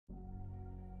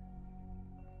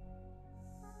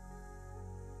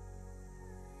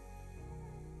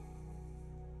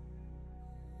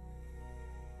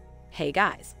Hey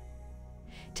guys!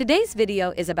 Today's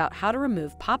video is about how to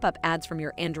remove pop-up ads from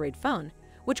your Android phone,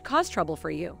 which cause trouble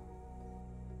for you.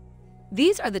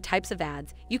 These are the types of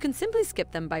ads you can simply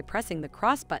skip them by pressing the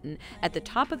cross button at the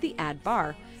top of the ad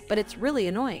bar, but it's really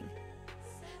annoying.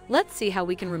 Let's see how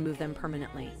we can remove them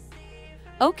permanently.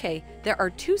 Okay, there are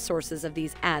two sources of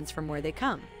these ads from where they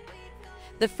come.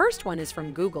 The first one is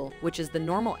from Google, which is the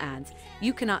normal ads.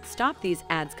 You cannot stop these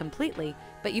ads completely,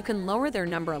 but you can lower their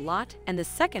number a lot, and the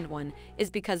second one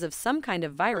is because of some kind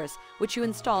of virus which you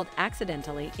installed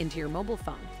accidentally into your mobile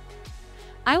phone.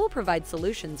 I will provide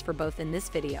solutions for both in this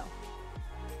video.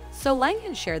 So like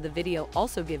and share the video,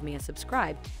 also give me a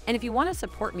subscribe, and if you want to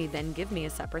support me, then give me a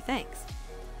separate thanks.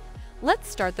 Let's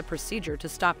start the procedure to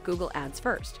stop Google ads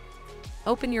first.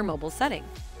 Open your mobile setting.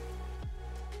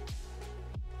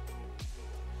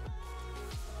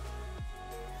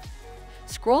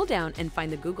 Scroll down and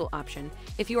find the Google option.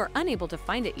 If you are unable to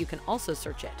find it, you can also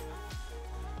search it.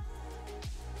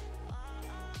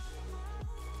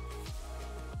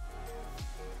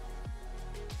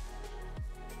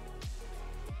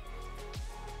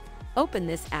 Open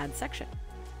this ad section.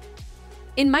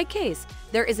 In my case,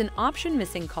 there is an option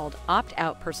missing called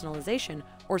Opt-out Personalization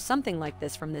or something like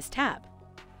this from this tab.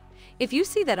 If you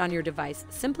see that on your device,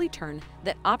 simply turn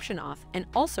that option off and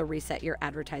also reset your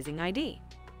advertising ID.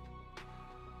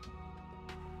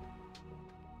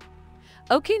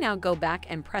 Okay, now go back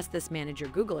and press this Manage Your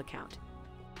Google account.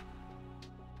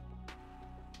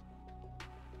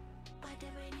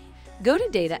 Go to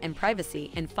Data and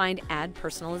Privacy and find Ad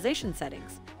Personalization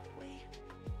Settings.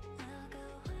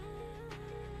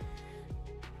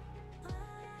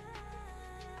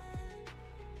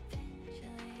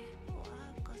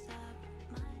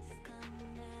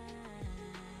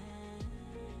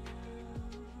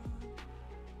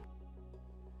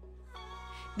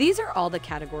 These are all the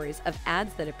categories of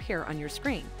ads that appear on your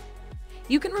screen.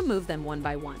 You can remove them one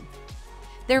by one.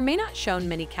 There may not show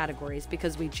many categories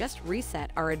because we just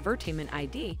reset our advertisement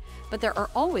ID, but there are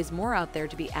always more out there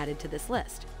to be added to this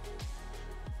list.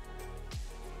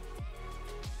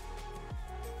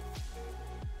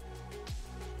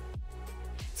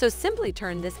 So simply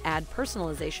turn this ad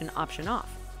personalization option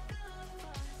off.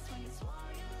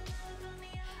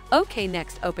 Okay,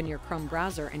 next open your Chrome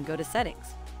browser and go to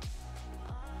Settings.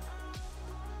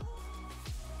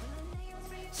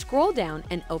 Scroll down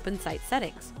and open Site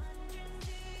Settings.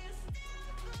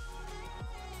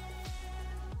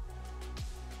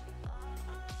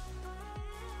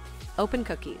 Open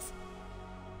Cookies.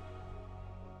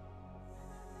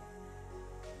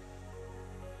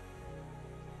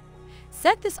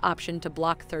 Set this option to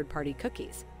block third-party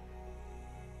cookies.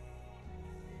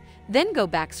 Then go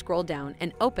back, scroll down,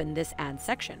 and open this ad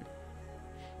section.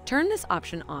 Turn this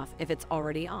option off if it's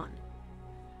already on.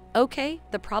 Okay,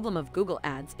 the problem of Google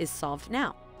ads is solved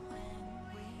now.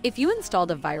 If you installed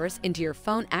a virus into your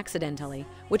phone accidentally,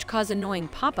 which cause annoying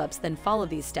pop-ups, then follow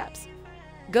these steps.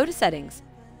 Go to Settings.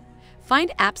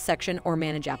 Find Apps section or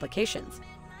Manage Applications.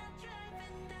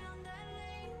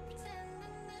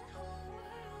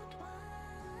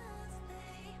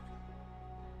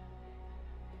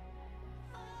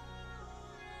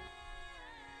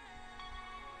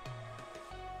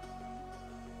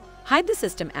 Hide the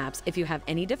system apps if you have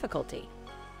any difficulty.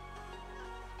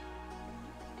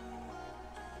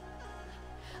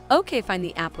 Okay, find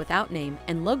the app without name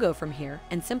and logo from here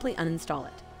and simply uninstall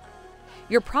it.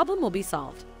 Your problem will be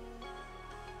solved.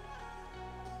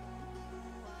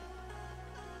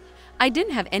 I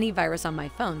didn't have any virus on my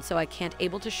phone, so I can't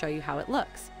able to show you how it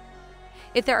looks.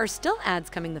 If there are still ads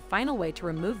coming, the final way to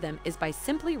remove them is by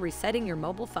simply resetting your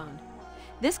mobile phone.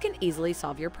 This can easily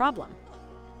solve your problem.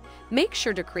 Make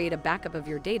sure to create a backup of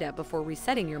your data before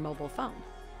resetting your mobile phone.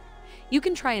 You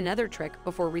can try another trick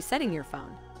before resetting your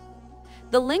phone.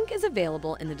 The link is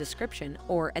available in the description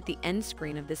or at the end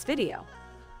screen of this video.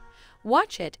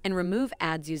 Watch it and remove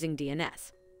ads using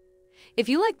DNS. If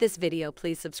you like this video,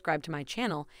 please subscribe to my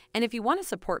channel, and if you want to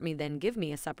support me, then give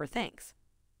me a super thanks.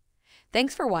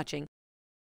 Thanks for watching.